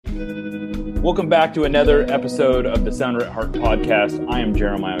Welcome back to another episode of the Sounder at Heart podcast. I am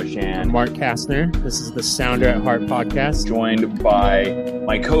Jeremiah Oshan. I'm Mark Kastner. This is the Sounder at Heart podcast. Joined by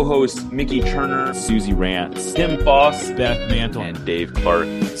my co-hosts Mickey Turner, Susie Rance, Tim Foss, Beth Mantle, and Dave Clark.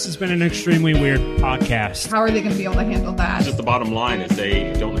 This has been an extremely weird podcast. How are they going to be able to handle that? Just the bottom line is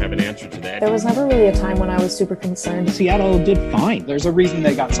they don't have an answer to that. There was never really a time when I was super concerned. Seattle did fine. There's a reason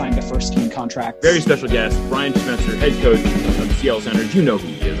they got signed a first team contract. Very special guest, Brian Spencer, head coach of the Seattle Sounders. You know who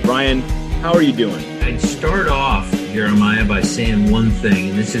he is. Brian, how are you doing? I'd start off, Jeremiah, by saying one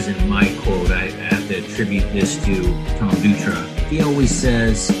thing, and this isn't my quote. I have to attribute this to Tom Dutra. He always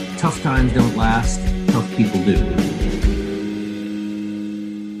says, tough times don't last, tough people do.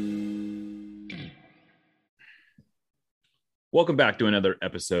 Welcome back to another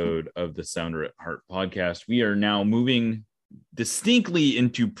episode of the Sounder at Heart podcast. We are now moving distinctly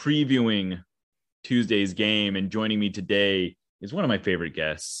into previewing Tuesday's game, and joining me today is one of my favorite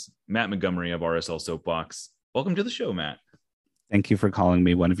guests, Matt Montgomery of RSL Soapbox. Welcome to the show, Matt. Thank you for calling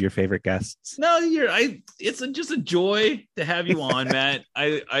me one of your favorite guests. No, it's just a joy to have you on, Matt.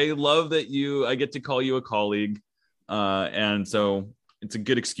 I love that I get to call you a colleague. And so it's a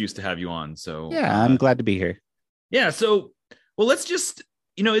good excuse to have you on. So yeah, I'm glad to be here. Yeah. So, well, let's just,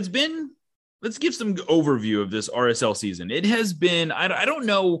 let's give some overview of this RSL season. It has been, I don't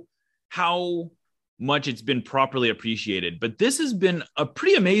know how much it's been properly appreciated, but this has been a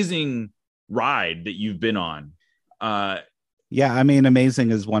pretty amazing ride that you've been on. Yeah, I mean, amazing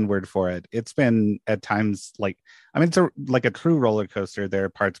is one word for it. It's been at times it's like a true roller coaster. There are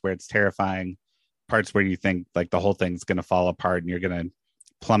parts where it's terrifying, parts where you think like the whole thing's going to fall apart and you're going to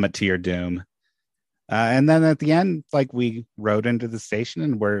plummet to your doom. And then at the end, like we rode into the station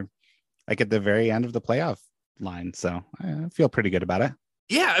and we're like at the very end of the playoff line. So I feel pretty good about it.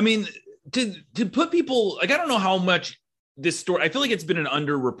 Yeah, I mean, to put people, like, I don't know how much this story, I feel like it's been an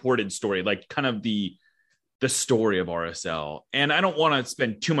underreported story, like kind of the story of RSL. And I don't want to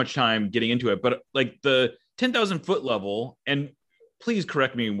spend too much time getting into it, but like the 10,000 foot level, and please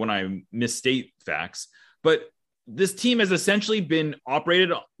correct me when I misstate facts, but this team has essentially been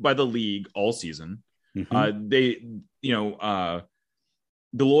operated by the league all season. Mm-hmm.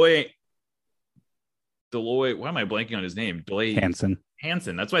 Deloy, why am I blanking on his name?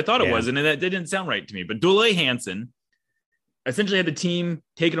 Hansen. That's what I thought it was. And that didn't sound right to me, but Dole Hansen essentially had the team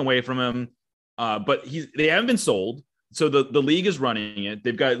taken away from him. But they haven't been sold. So the league is running it.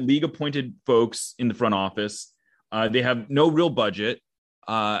 They've got league appointed folks in the front office. They have no real budget.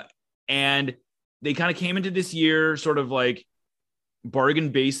 And they kind of came into this year sort of like bargain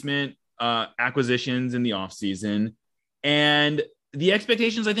basement acquisitions in the off season. And the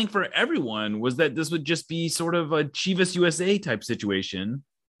expectations, I think, for everyone was that this would just be sort of a Chivas USA type situation.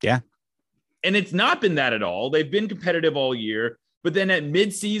 Yeah. And it's not been that at all. They've been competitive all year, but then at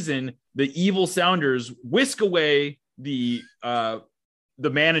mid-season, the evil Sounders whisk away the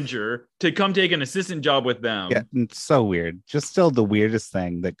manager to come take an assistant job with them. Yeah, it's so weird. Just still the weirdest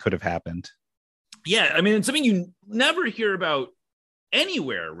thing that could have happened. Yeah, I mean, it's something you never hear about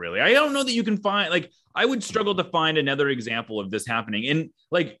anywhere, really. I don't know that you can find, like, I would struggle to find another example of this happening. And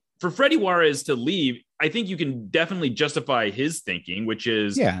like for Freddie Juarez to leave, I think you can definitely justify his thinking, which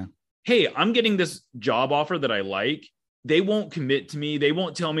is, hey, I'm getting this job offer that I like. They won't commit to me. They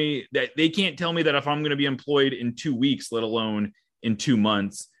won't tell me that they can't tell me that if I'm going to be employed in 2 weeks, let alone in 2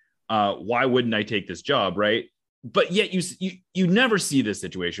 months, why wouldn't I take this job? Right. But yet you never see this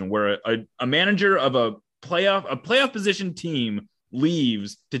situation where a manager of a playoff position team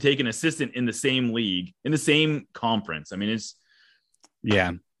leaves to take an assistant in the same league, in the same conference. I mean, it's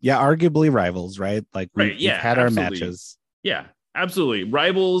arguably rivals, right? Like we've had our matches. Yeah, absolutely.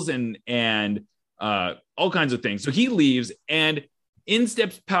 Rivals and all kinds of things. So he leaves, and in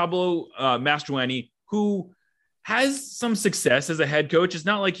steps Pablo Mastroeni, who has some success as a head coach. It's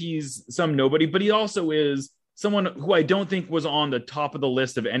not like he's some nobody, but he also is someone who I don't think was on the top of the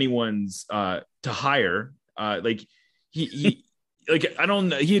list of anyone's to hire. He had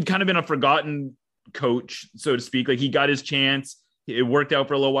kind of been a forgotten coach, so to speak. Like he got his chance. It worked out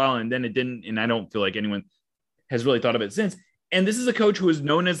for a little while and then it didn't. And I don't feel like anyone has really thought of it since. And this is a coach who is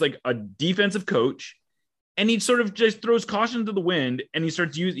known as like a defensive coach. And he sort of just throws caution to the wind and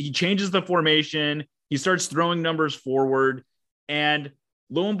he changes the formation. He starts throwing numbers forward, and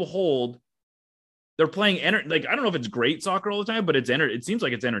lo and behold, they're playing. I don't know if it's great soccer all the time, but it seems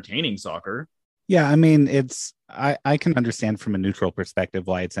like it's entertaining soccer. Yeah, I mean, I can understand from a neutral perspective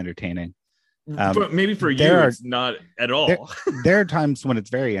why it's entertaining. Maybe for you, it's not at all. There are times when it's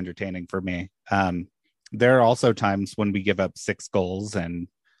very entertaining for me. There are also times when we give up 6 goals and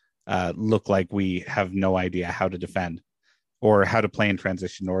look like we have no idea how to defend. or how to play in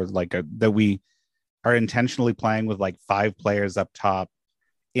transition, or like that we are intentionally playing with like 5 players up top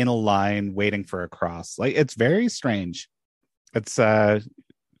in a line waiting for a cross. Like, it's very strange. It's I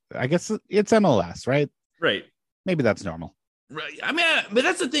guess it's MLS, right? Right. Maybe that's normal. Right. I mean, but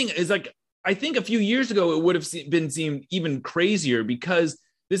that's the thing is, like, I think a few years ago it would have been seemed even crazier, because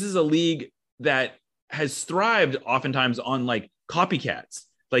this is a league that has thrived oftentimes on like copycats.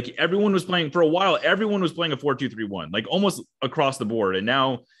 Like, everyone was playing for a while. Everyone was playing a 4-2-3-1, like almost across the board. And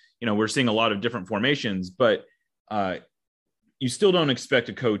now, we're seeing a lot of different formations, but you still don't expect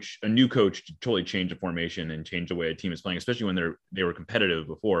a new coach to totally change a formation and change the way a team is playing, especially when they were competitive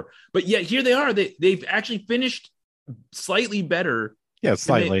before. But yet here they are. They've actually finished slightly better. Yeah,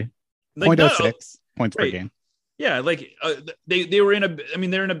 slightly. Like, 0.06 points per right. game. Yeah, like they were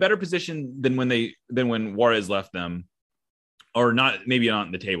they're in a better position than when Juarez left them, or not, maybe not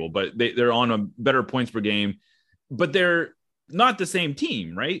in the table, but they're on a better points per game. But they're not the same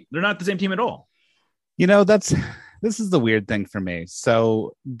team, right? They're not the same team at all. This is the weird thing for me.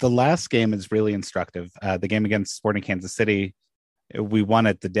 So the last game is really instructive. The game against Sporting Kansas City, we won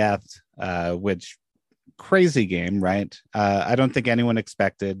at the death, which crazy game, right? I don't think anyone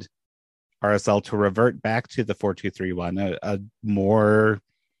expected RSL to revert back to the 4-2-3-1, a more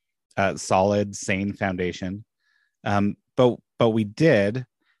solid, sane foundation. But we did.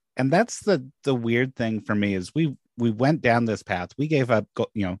 And that's the weird thing for me is we went down this path. We gave up,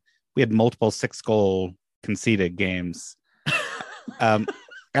 we had multiple 6-goal conceded games. After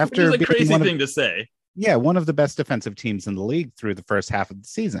Which is a crazy thing to say. Yeah, one of the best defensive teams in the league through the first half of the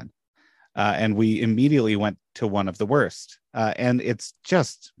season. And we immediately went to one of the worst. And it's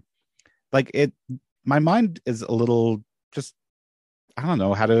just like my mind is a little just, I don't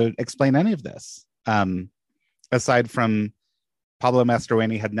know how to explain any of this. Aside from Pablo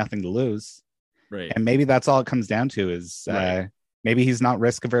Mastroeni had nothing to lose. Right. And maybe that's all it comes down to is right. Maybe he's not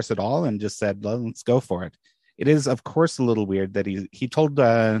risk averse at all and just said, well, let's go for it. It is, of course, a little weird that he told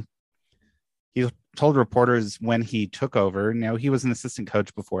reporters when he took over. Now, he was an assistant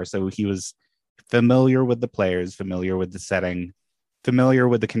coach before, so he was familiar with the players, familiar with the setting, familiar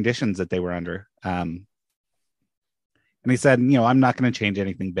with the conditions that they were under. And he said, I'm not going to change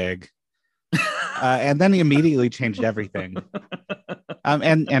anything big. And then he immediately changed everything.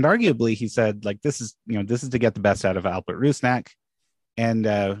 And arguably, he said, like, this is to get the best out of Albert Rusnak. And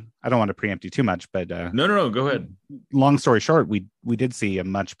I don't want to preempt you too much, but no, go ahead. Long story short, we did see a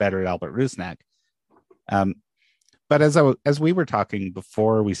much better Albert Rusnak. But as we were talking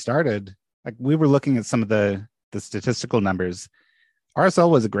before we started, like, we were looking at some of the statistical numbers. RSL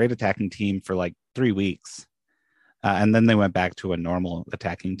was a great attacking team for like 3 weeks. And then they went back to a normal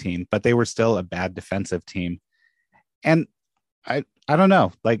attacking team, but they were still a bad defensive team. And I don't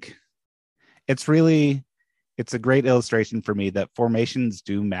know, like, it's a great illustration for me that formations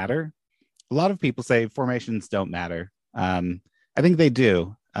do matter. A lot of people say formations don't matter. I think they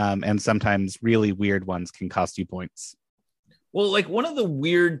do. And sometimes really weird ones can cost you points. Well, like, one of the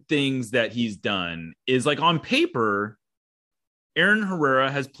weird things that he's done is, like, on paper, Aaron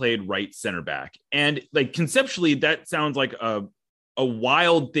Herrera has played right center back. And, like, conceptually, that sounds like a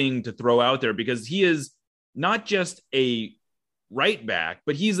wild thing to throw out there, because he is not just a right back,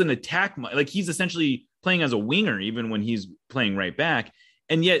 but he's an attack. Like, he's essentially playing as a winger, even when he's playing right back.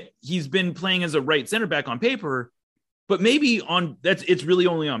 And yet he's been playing as a right center back on paper, but maybe it's really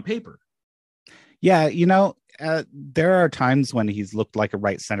only on paper. Yeah. There are times when he's looked like a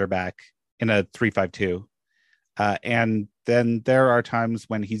right center back in a 3-5-2. And then there are times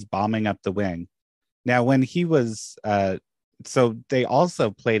when he's bombing up the wing. Now, when he was, so they also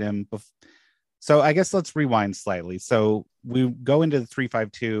played him. So I guess let's rewind slightly. So we go into the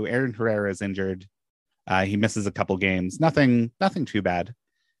 3-5-2. Aaron Herrera is injured. He misses a couple games. Nothing too bad.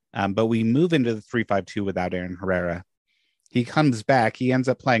 But we move into the 3-5-2 without Aaron Herrera. He comes back. He ends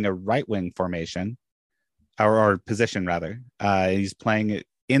up playing a right wing formation, or position rather. He's playing it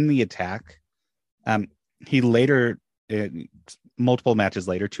in the attack. He later, multiple matches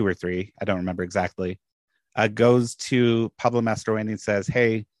later, 2 or 3, I don't remember exactly, goes to Pablo Mastroeni and says,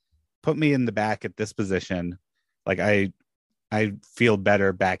 "Hey, put me in the back at this position. Like, I feel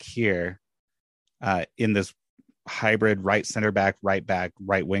better back here in this hybrid right center back,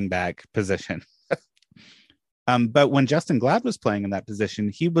 right wing back position." But when Justin Glad was playing in that position,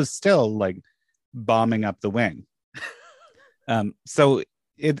 he was still like bombing up the wing. So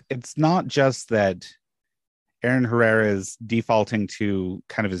it's not just that Aaron Herrera is defaulting to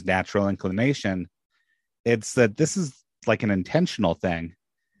kind of his natural inclination. It's that this is like an intentional thing.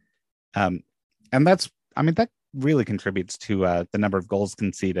 And that really contributes to the number of goals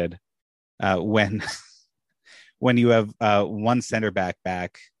conceded when when you have one center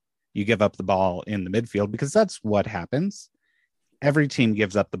back, you give up the ball in the midfield, because that's what happens. Every team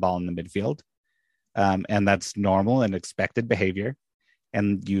gives up the ball in the midfield, and that's normal and expected behavior,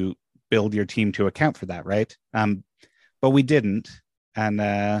 and you build your team to account for that, right? But we didn't, and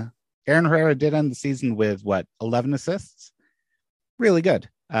Aaron Herrera did end the season with 11 assists. Really good.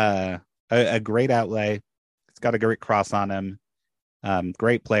 A great outlay. It's got a great cross on him.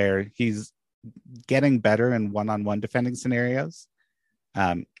 Great player. He's getting better in one-on-one defending scenarios,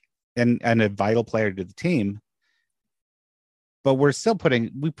 and a vital player to the team. But we're still put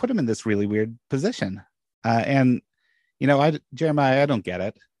him in this really weird position. And Jeremiah, I don't get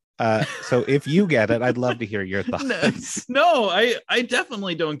it. So if you get it, I'd love to hear your thoughts. No, I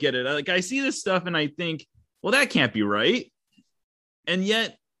definitely don't get it. Like, I see this stuff and I think, well, that can't be right. And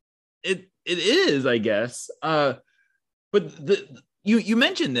yet it is, I guess. But you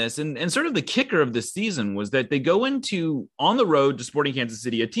mentioned this, and sort of the kicker of this season was that they go into on the road to Sporting Kansas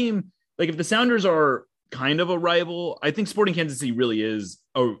City, a team like, if the Sounders are kind of a rival, I think Sporting Kansas City really is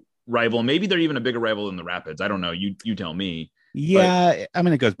a rival. Maybe they're even a bigger rival than the Rapids. I don't know. You tell me. Yeah, I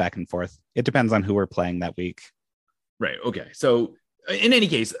mean, it goes back and forth. It depends on who we're playing that week. Right. Okay. So in any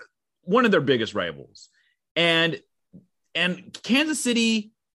case, one of their biggest rivals, and Kansas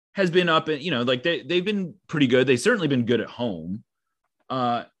City has been up, and they've been pretty good. They've certainly been good at home.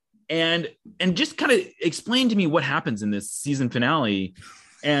 And just kind of explain to me what happens in this season finale,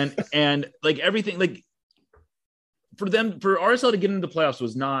 and like everything, like for RSL to get into the playoffs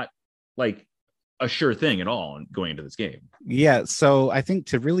was not like a sure thing at all going into this game. Yeah. So I think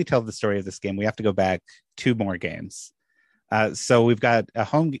to really tell the story of this game, we have to go back 2 more games. So we've got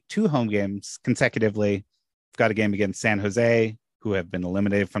 2 home games consecutively. We've got a game against San Jose, who have been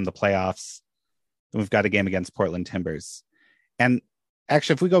eliminated from the playoffs. And we've got a game against Portland Timbers. And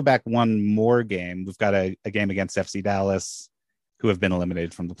actually, if we go back 1 more game, we've got a game against FC Dallas, who have been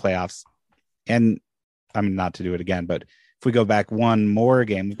eliminated from the playoffs. And I mean, not to do it again, but if we go back 1 more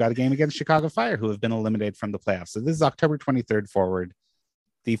game, we've got a game against Chicago Fire, who have been eliminated from the playoffs. So this is October 23rd forward.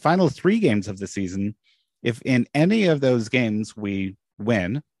 The final 3 games of the season, if in any of those games we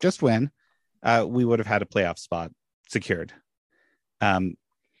win, just win, we would have had a playoff spot secured.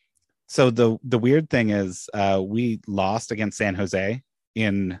 So the weird thing is we lost against San Jose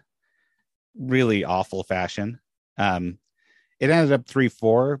in really awful fashion. It ended up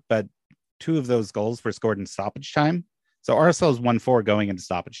 3-4, but 2 of those goals were scored in stoppage time. So RSL is 1-4 going into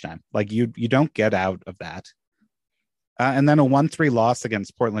stoppage time. Like you don't get out of that. And then a 1-3 loss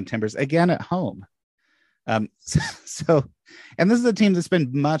against Portland Timbers, again at home. So, and this is a team that's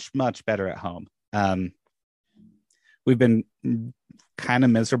been much, much better at home. We've been kind of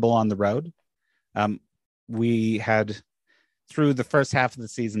miserable on the road. We had, through the first half of the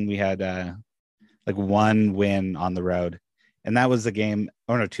season, we had like 1 win on the road. And that was a game,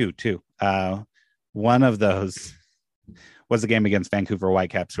 two. One of those was a game against Vancouver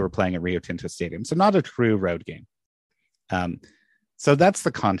Whitecaps, who were playing at Rio Tinto Stadium. So not a true road game. So that's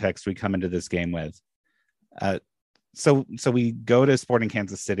the context we come into this game with. So we go to Sporting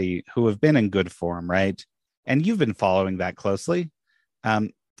Kansas City, who have been in good form, right? And you've been following that closely. Of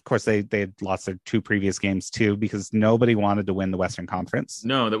course, they had lost their 2 previous games too, because nobody wanted to win the Western Conference.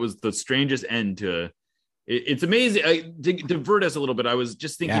 No, that was the strangest end to. It's amazing. To divert us a little bit, I was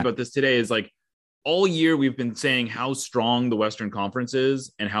just thinking about this today. Is like, all year we've been saying how strong the Western Conference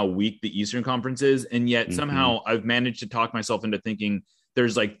is and how weak the Eastern Conference is, and yet somehow I've managed to talk myself into thinking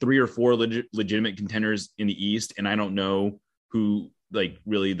there's like 3 or 4 legitimate contenders in the East, and I don't know who like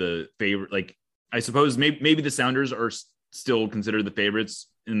really the favorite. Like, I suppose maybe the Sounders are still considered the favorites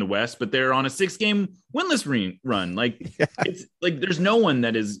in the West, but they're on a 6-game winless run. Like, it's like there's no one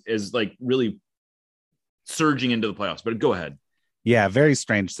that is like really surging into the playoffs. But go ahead. Yeah, very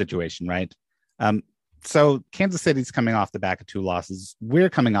strange situation, right? So Kansas City's coming off the back of 2 losses. We're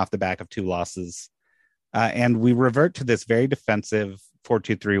coming off the back of 2 losses. And we revert to this very defensive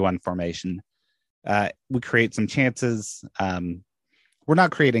 4-2-3-1 formation. We create some chances. We're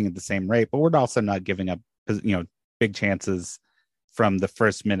not creating at the same rate, but we're also not giving up, big chances from the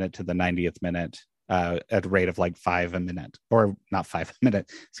first minute to the 90th minute at a rate of like 5 a minute, or not 5 a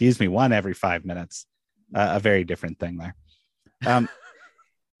minute, 1 every 5 minutes. A very different thing there.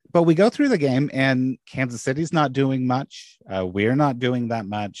 But we go through the game and Kansas City's not doing much. We're not doing that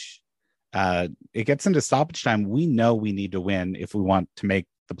much. It gets into stoppage time. We know we need to win if we want to make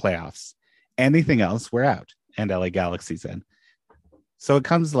the playoffs. Anything else, we're out. And LA Galaxy's in. So it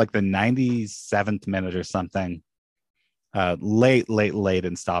comes like the 97th minute or something. Late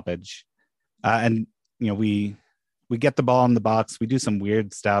in stoppage. And we get the ball in the box. We do some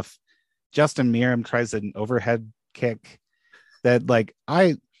weird stuff. Justin Meram tries an overhead kick that, like,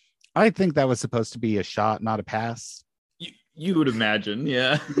 I think that was supposed to be a shot, not a pass. You would imagine,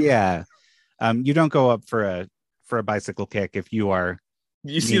 yeah. Yeah. You don't go up for a bicycle kick if you are.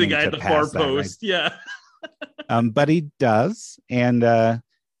 You see the guy at the far post, right? yeah. But he does, and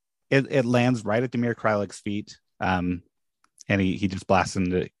it lands right at Damir Krylik's feet, and he just blasts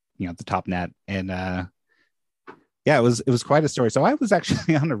into the top net, and yeah, it was quite a story. So I was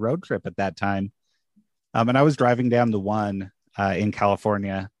actually on a road trip at that time, and I was driving down the one in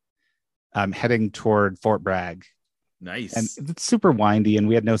California, heading toward Fort Bragg. Nice, and it's super windy, and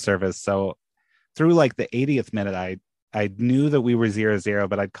we had no service, so through like the 80th minute, I knew that we were 0-0,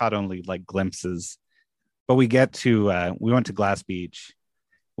 but I'd caught only like glimpses. But we went to Glass Beach.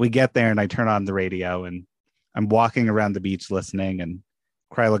 We get there and I turn on the radio and I'm walking around the beach listening, and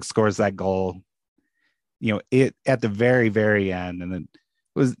Krylik scores that goal, it at the very, very end. And it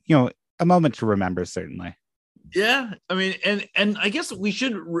was, a moment to remember, certainly. Yeah. I mean, and I guess we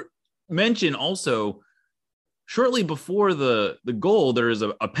should mention also, shortly before the goal, there is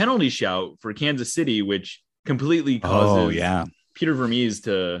a penalty shout for Kansas City, which completely causes Peter Vermes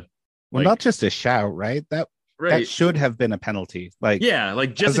to not just a shout, right? That should have been a penalty. Like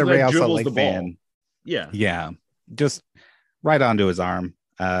Jessica dribbles the ball. Fan, yeah, just right onto his arm.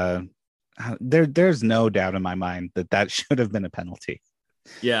 There's no doubt in my mind that should have been a penalty.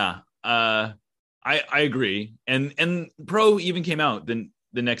 Yeah, I agree. And Pro even came out the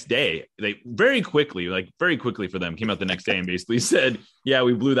next day. They very quickly for them, came out the next day and basically said, "Yeah,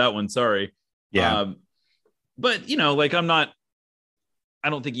 we blew that one. Sorry." Yeah. But I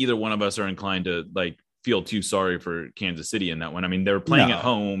don't think either one of us are inclined to like feel too sorry for Kansas City in that one. I mean, they were playing at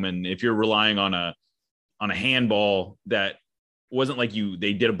home, and if you're relying on a handball, that wasn't like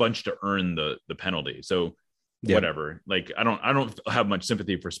they did a bunch to earn the penalty. So whatever. Like I don't have much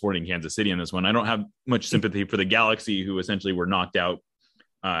sympathy for Sporting Kansas City in this one. I don't have much sympathy for the Galaxy, who essentially were knocked out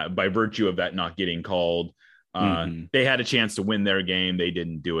by virtue of that not getting called. They had a chance to win their game. They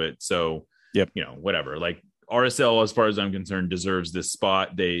didn't do it. So whatever. Like RSL, as far as I'm concerned, deserves this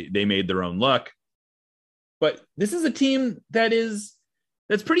spot. They made their own luck. But this is a team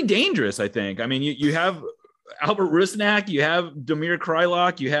that's pretty dangerous, I think. I mean, you have Albert Rusnak, you have Damir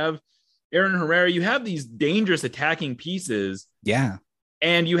Kreilach, you have Aaron Herrera, you have these dangerous attacking pieces. Yeah.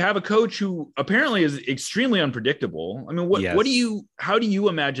 And you have a coach who apparently is extremely unpredictable. I mean, how do you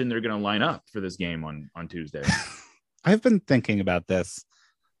imagine they're going to line up for this game on Tuesday? I've been thinking about this,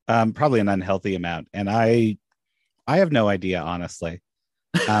 probably an unhealthy amount. And I have no idea, honestly.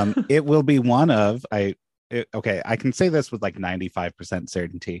 It will be one of, I can say this with like 95%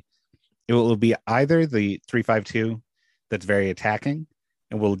 certainty. It will be either the 3-5-2 that's very attacking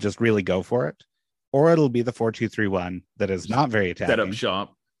and we'll just really go for it, or it'll be the 4-2-3-1 that is not very attacking. Set up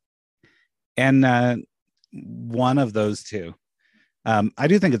shop. And one of those two. I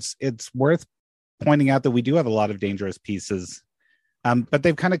do think it's worth pointing out that we do have a lot of dangerous pieces, but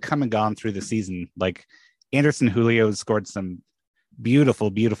they've kind of come and gone through the season. Like Anderson Julio has scored some beautiful,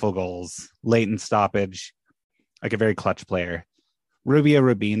 beautiful goals late in stoppage, like a very clutch player. Rubio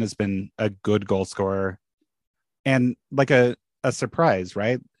Rubin has been a good goal scorer and like a surprise,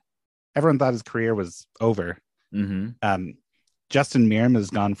 right? Everyone thought his career was over. Mm-hmm. Justin Meram has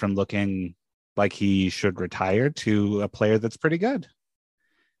gone from looking like he should retire to a player that's pretty good.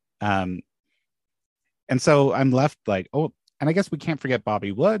 And so I'm left like, and I guess we can't forget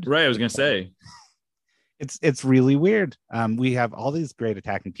Bobby Wood. Right, I was going to say. It's really weird. We have all these great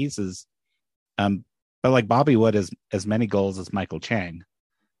attacking pieces, but like Bobby Wood has as many goals as Michael Chang.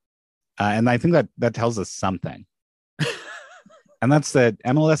 And I think that tells us something. And that's that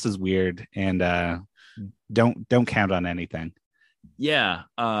MLS is weird and don't count on anything. Yeah.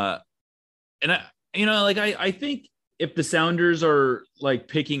 And I think if the Sounders are like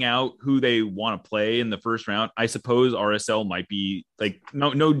picking out who they want to play in the first round, I suppose RSL might be like,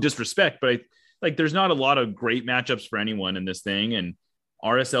 no disrespect, but there's not a lot of great matchups for anyone in this thing. And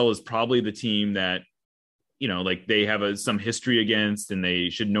RSL is probably the team that, they have some history against, and they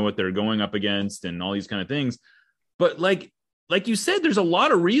should know what they're going up against and all these kind of things. But like you said, there's a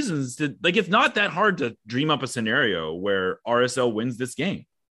lot of reasons to it's not that hard to dream up a scenario where RSL wins this game.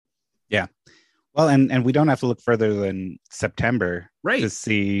 Yeah. Well, and we don't have to look further than September to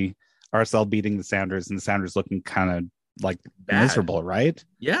see RSL beating the Sounders and the Sounders looking kind of like bad. Miserable, right?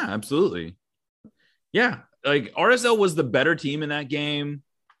 Yeah, absolutely. Yeah. Like RSL was the better team in that game.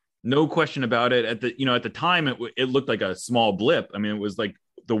 No question about it. At the time, it looked like a small blip. I mean, it was like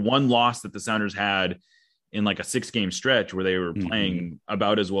the one loss that the Sounders had in like a 6-game stretch where they were playing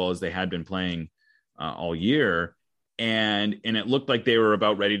about as well as they had been playing all year. and it looked like they were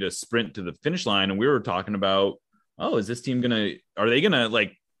about ready to sprint to the finish line. And we were talking about, oh, is this team are they gonna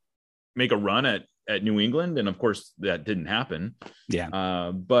like make a run at New England? And of course that didn't happen.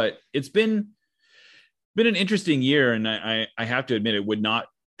 Yeah. But it's been an interesting year, and I have to admit, it would not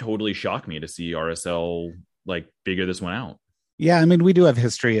totally shock me to see RSL like figure this one out. Yeah, I mean, we do have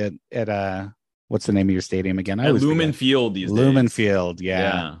history at what's the name of your stadium again? At Lumen Field these days. Lumen Field,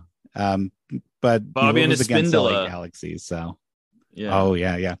 yeah. But Bobby and it was against Espindola. LA Galaxy, so Yeah. Oh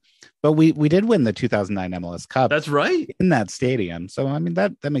yeah. But we did win the 2009 MLS Cup. That's right. In that stadium. So I mean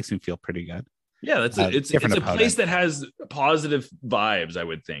that makes me feel pretty good. Yeah, it's a opponent. place that has positive vibes, I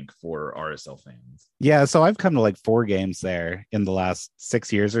would think, for RSL fans. Yeah, so I've come to like 4 games there in the last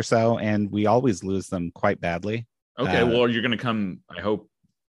 6 years or so, and we always lose them quite badly. Okay, well, you're going to come, I hope,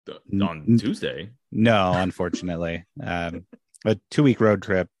 on Tuesday. No, unfortunately. A 2-week road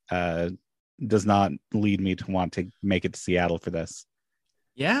trip does not lead me to want to make it to Seattle for this.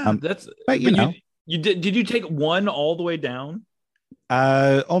 Yeah, but you know. Did you take one all the way down?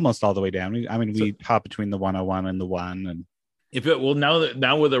 Almost all the way down. We hop between the 101 and the 1, and now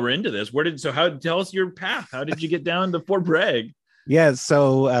that we're into this, tell us your path. How did you get down to Fort Bragg? Yeah,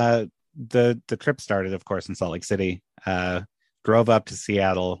 so the trip started, of course, in Salt Lake City. Drove up to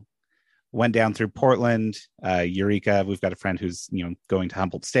Seattle, went down through Portland, Eureka. We've got a friend who's going to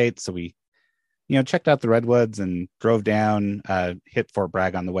Humboldt State, so we checked out the Redwoods and drove down, hit Fort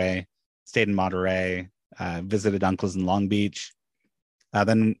Bragg on the way, stayed in Monterey, visited uncles in Long Beach.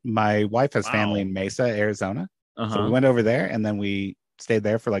 Then my wife has family in Mesa, Arizona. So we went over there, and then we stayed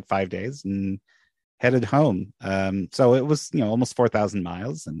there for like 5 days and headed home. So it was, almost 4,000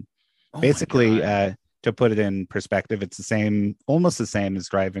 miles. And basically, to put it in perspective, it's almost the same as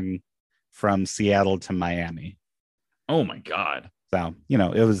driving from Seattle to Miami. Oh my God. So,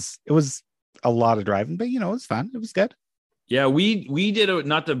 it was a lot of driving, but it was fun. It was good. Yeah, we did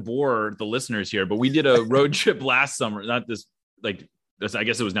not to bore the listeners here, but we did a road trip last summer, not this, like, I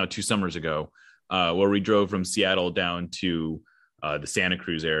guess it was now 2 summers ago, where we drove from Seattle down to the Santa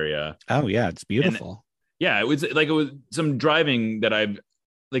Cruz area. Oh yeah, it's beautiful. And, it was some driving that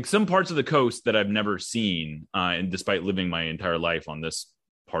some parts of the coast that I've never seen, and despite living my entire life on this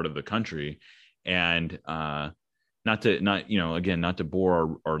part of the country, and not to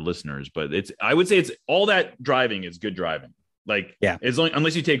bore our listeners, but I would say it's all that driving is good driving. Like, yeah, it's only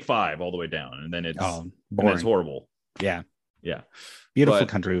unless you take 5 all the way down, and then it's horrible. Yeah. Beautiful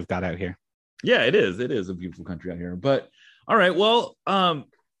country we've got out here. Yeah, it is. It is a beautiful country out here. But all right, well,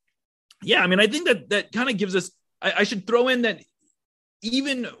 yeah, I mean, I think that kind of gives us. I should throw in that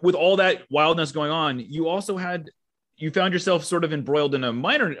even with all that wildness going on, you found yourself sort of embroiled in a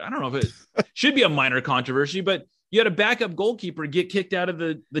minor. I don't know if it should be a minor controversy, but you had a backup goalkeeper get kicked out of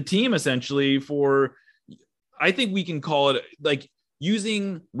the team essentially for. I think we can call it like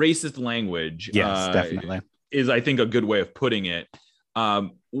using racist language. Yes, definitely is, I think, a good way of putting it.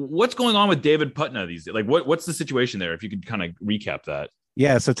 What's going on with David Putna these days? Like, what's the situation there? If you could kind of recap that.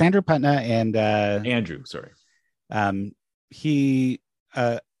 Yeah, so it's Andrew Putna and Andrew. Sorry, he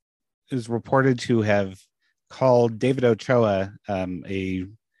is reported to have called David Ochoa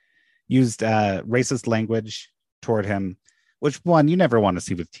used racist language toward him, which one you never want to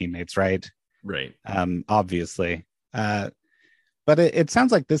see with teammates, right? Right. Obviously, but it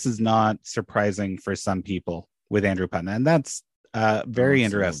sounds like this is not surprising for some people with Andrew Putna, and that's very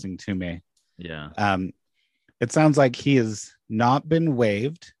interesting to me. Yeah. It sounds like he has not been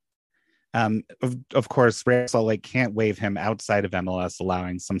waived. Of course, Real Salt Lake can't waive him outside of MLS,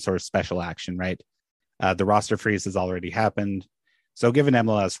 allowing some sort of special action, right? The roster freeze has already happened. So given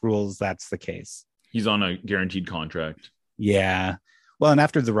MLS rules, that's the case. He's on a guaranteed contract. Yeah. Well, and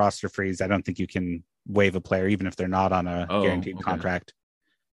after the roster freeze, I don't think you can waive a player, even if they're not on a guaranteed contract.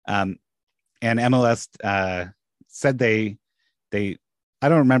 And MLS said they I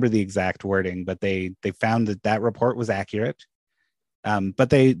don't remember the exact wording, but they found that report was accurate. But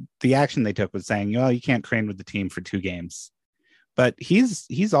the action they took was saying, you can't train with the team for 2 games. But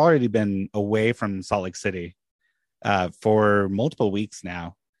he's already been away from Salt Lake City for multiple weeks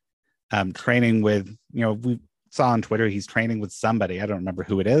now, training with, we saw on Twitter he's training with somebody. I don't remember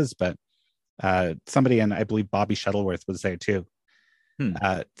who it is, but somebody, and I believe Bobby Shuttleworth was there too.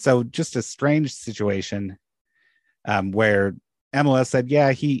 So just a strange situation where MLS said,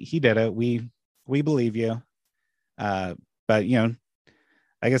 yeah, he did it. We believe you. But,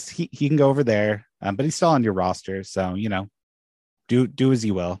 I guess he can go over there, but he's still on your roster. So, do as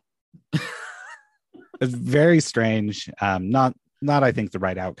you will. It's very strange. Not, I think, the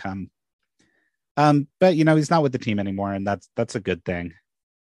right outcome. But, he's not with the team anymore, and that's a good thing.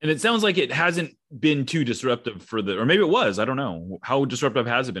 And it sounds like it hasn't been too disruptive for or maybe it was. I don't know. How disruptive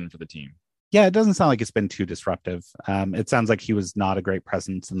has it been for the team? Yeah, it doesn't sound like it's been too disruptive. It sounds like he was not a great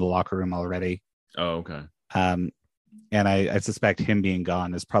presence in the locker room already. Oh, okay. And I suspect him being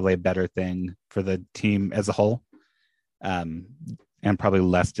gone is probably a better thing for the team as a whole, and probably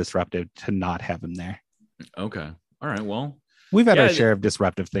less disruptive to not have him there. Okay. All right. Well, we've had our share of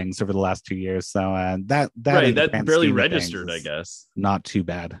disruptive things over the last 2 years, so that barely registered, I guess. Not too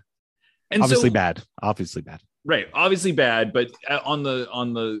bad. And obviously so, bad. Obviously bad. Right. Obviously bad, but on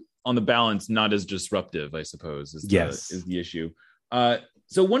the balance, not as disruptive, I suppose. Is the issue.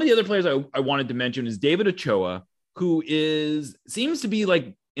 So one of the other players I wanted to mention is David Ochoa, who seems to be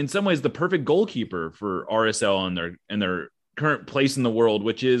like in some ways the perfect goalkeeper for RSL and their current place in the world,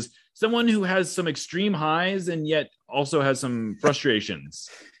 which is someone who has some extreme highs and yet also has some frustrations.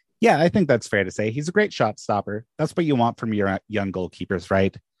 Yeah, I think that's fair to say. He's a great shot stopper. That's what you want from your young goalkeepers,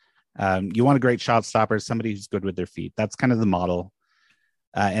 right? You want a great shot stopper, somebody who's good with their feet. That's kind of the model.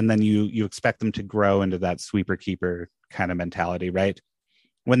 And then you expect them to grow into that sweeper keeper kind of mentality, right?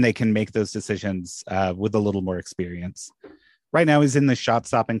 When they can make those decisions with a little more experience. Right now he's in the shot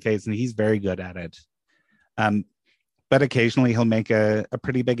stopping phase and he's very good at it. But occasionally he'll make a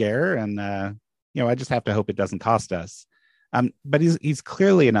pretty big error and, I just have to hope it doesn't cost us. But he's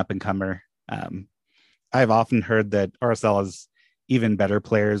clearly an up-and-comer. I've often heard that RSL has even better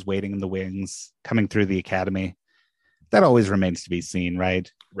players waiting in the wings, coming through the academy. That always remains to be seen,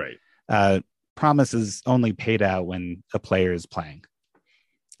 right? Right. Promise is only paid out when a player is playing.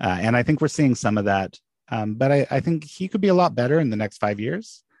 And I think we're seeing some of that. But I think he could be a lot better in the next 5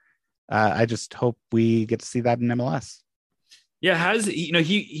 years. I just hope we get to see that in MLS. Yeah,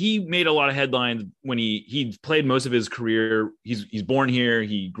 he made a lot of headlines when he played most of his career. He's born here,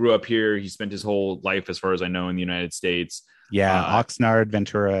 he grew up here, he spent his whole life, as far as I know, in the United States. Yeah, Oxnard,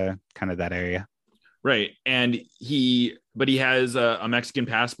 Ventura, kind of that area. Right, and he has a Mexican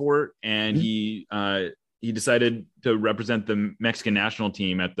passport, and he decided to represent the Mexican national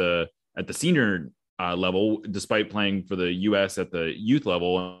team at the senior level, despite playing for the U.S. at the youth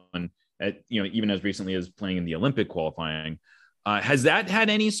level, and even as recently as playing in the Olympic qualifying. Has that had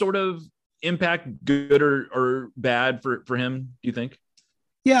any sort of impact, good or bad for him, do you think?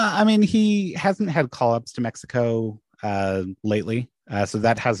 Yeah, I mean, he hasn't had call-ups to Mexico lately, so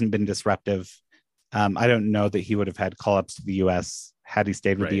that hasn't been disruptive. I don't know that he would have had call-ups to the U.S. had he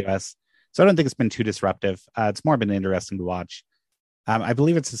stayed with the U.S., so I don't think it's been too disruptive. It's more been interesting to watch. I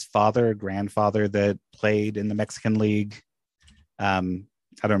believe it's his father or grandfather that played in the Mexican League. I don't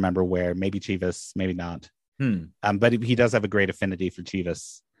remember where, maybe Chivas, maybe not. But he does have a great affinity for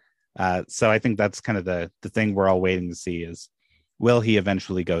Chivas. So I think that's kind of the thing we're all waiting to see is, will he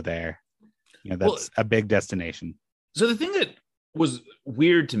eventually go there? That's a big destination. So the thing that was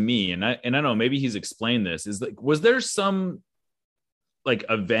weird to me, and I don't know, maybe he's explained this, is like, was there some like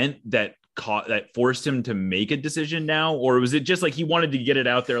event that forced him to make a decision now? Or was it just like he wanted to get it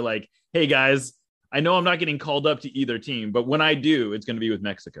out there like, hey guys, I know I'm not getting called up to either team, but when I do, it's going to be with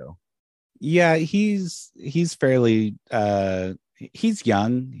Mexico. Yeah, he's fairly he's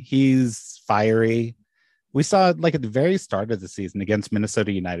young, he's fiery. We saw like at the very start of the season against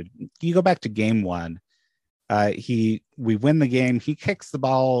Minnesota United. You go back to game 1. We win the game. He kicks the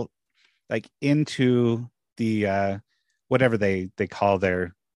ball like into the whatever they call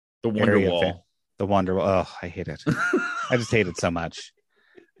the Wonder Wall. The Wonder Wall. Oh, I hate it. I just hate it so much.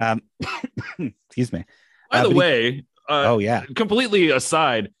 Excuse me. By the way, completely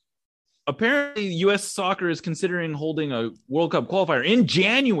aside, apparently U.S. Soccer is considering holding a World Cup qualifier in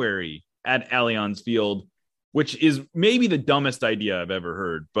January at Allianz Field, which is maybe the dumbest idea I've ever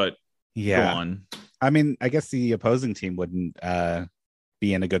heard, but go on. I mean, I guess the opposing team wouldn't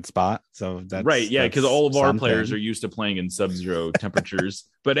be in a good spot. So that's right. Yeah. Because all of our players are used to playing in sub-zero temperatures,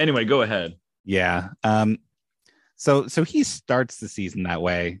 but anyway, go ahead. Yeah. So he starts the season that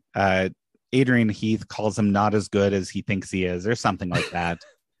way. Adrian Heath calls him not as good as he thinks he is, or something like that.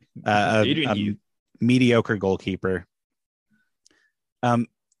 Adrian Heath, mediocre goalkeeper.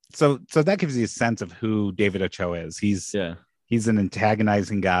 So that gives you a sense of who David Ochoa is. He's an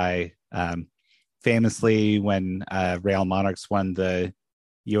antagonizing guy. Famously, when Real Monarchs won the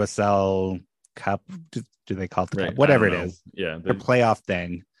USL Cup, do they call it the Cup? Whatever it is, the playoff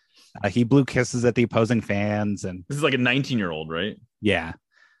thing. He blew kisses at the opposing fans, and this is like a 19-year-old, right? Yeah.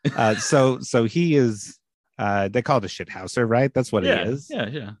 So he is. They call it a shithouser, right? That's what it is.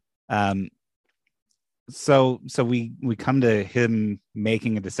 Yeah. So we come to him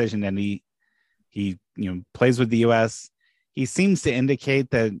making a decision, and he plays with the U.S. He seems to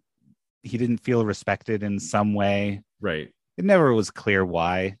indicate that he didn't feel respected in some way. Right. It never was clear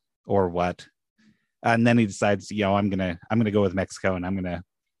why or what. And then he decides, I'm gonna go with Mexico, and I'm gonna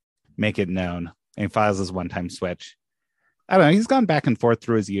make it known. And he files his one-time switch. I don't know. He's gone back and forth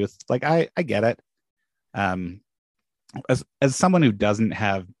through his youth. Like I get it. As someone who doesn't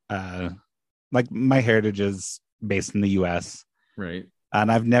have like my heritage is based in the U.S. Right.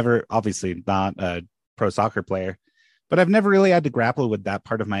 And I've never, obviously not a pro soccer player, but I've never really had to grapple with that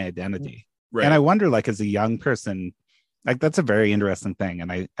part of my identity. Right. And I wonder, like, as a young person, like, that's a very interesting thing.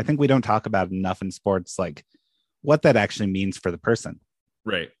 And I think we don't talk about it enough in sports, like what that actually means for the person.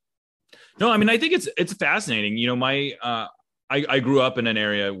 Right. No, I mean, I think it's fascinating. I grew up in an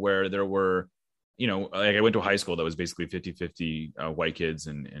area where there were, like I went to a high school that was basically 50-50 white kids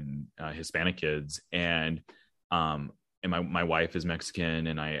and Hispanic kids. And my wife is Mexican,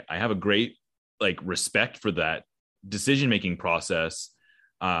 and I have a great like respect for that decision-making process.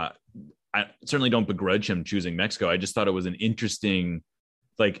 I certainly don't begrudge him choosing Mexico. I just thought it was an interesting,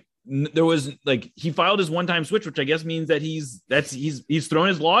 like, there was like, he filed his one-time switch, which I guess means that he's thrown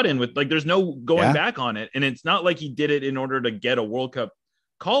his lot in with, like, there's no going back on it. And it's not like he did it in order to get a World Cup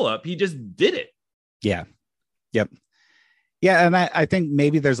call up. He just did it. Yeah. Yep. Yeah. And I think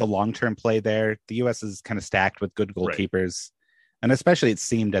maybe there's a long-term play there. The US is kind of stacked with good goalkeepers. Right. And especially it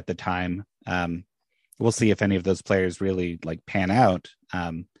seemed at the time, we'll see if any of those players really like pan out.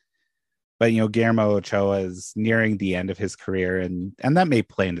 But, Guillermo Ochoa is nearing the end of his career, and that may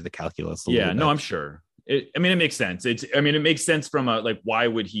play into the calculus. Yeah, no, I'm sure. It makes sense. It makes sense from a, like, why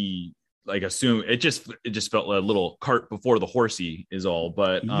would he like assume it just felt like a little cart before the horsey is all,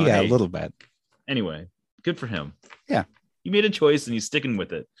 but a little bit. Anyway, good for him. Yeah. He made a choice and he's sticking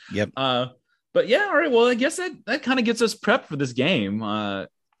with it. Yep. But yeah, all right. Well, I guess that kind of gets us prepped for this game. I'm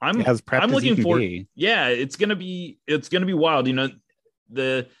looking forward. Yeah, it's gonna be wild.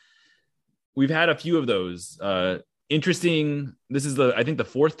 We've had a few of those. Interesting. This is I think the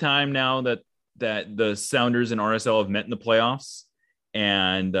fourth time now that the Sounders and RSL have met in the playoffs,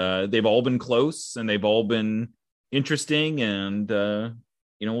 and they've all been close and they've all been interesting, and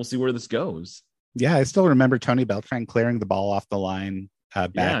we'll see where this goes. Yeah, I still remember Tony Beltran clearing the ball off the line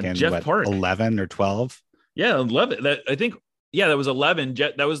back in Jeff Park. 11 or 12. Yeah, 11. I think that was 11.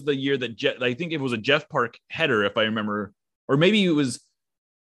 That was the year that I think it was a Jeff Park header, if I remember, or maybe it was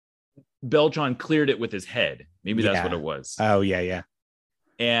Beltran cleared it with his head. Maybe that's what it was. Oh yeah.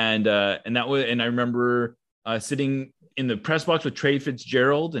 And I remember sitting in the press box with Trey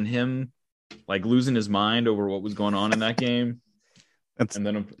Fitzgerald and him like losing his mind over what was going on in that game. And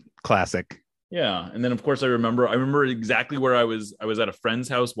then classic. Yeah, and then of course I remember exactly where I was at a friend's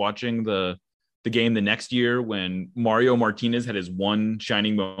house watching the game the next year when Mario Martinez had his one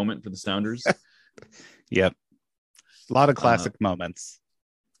shining moment for the Sounders. Yep. A lot of classic moments.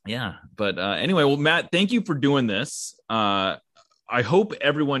 Yeah, but anyway, well, Matt, thank you for doing this. I hope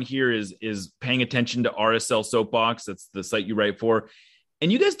everyone here is paying attention to RSL Soapbox. That's the site you write for,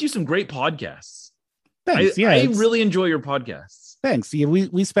 and you guys do some great podcasts. Thanks. I really enjoy your podcasts. Thanks. Yeah,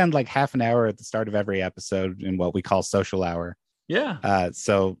 we spend like half an hour at the start of every episode in what we call social hour. Yeah.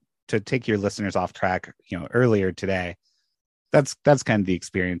 So to take your listeners off track, earlier today, that's kind of the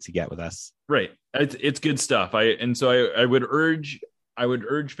experience you get with us. Right. It's good stuff. I would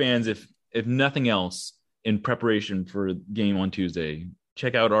urge fans, if nothing else, in preparation for game on Tuesday,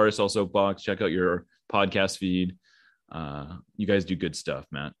 check out RSL Soapbox, check out your podcast feed. You guys do good stuff,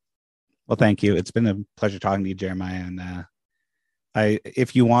 Matt. Well, thank you. It's been a pleasure talking to you, Jeremiah. And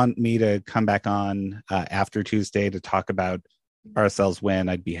if you want me to come back on after Tuesday to talk about RSL's win,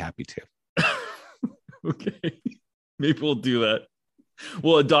 I'd be happy to. Okay. Maybe we'll do that.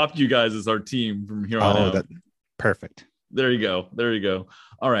 We'll adopt you guys as our team from here on out. Perfect. There you go.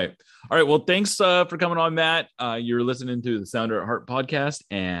 All right. Well, thanks for coming on, Matt. You're listening to the Sounder at Heart podcast,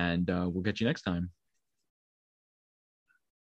 and we'll catch you next time.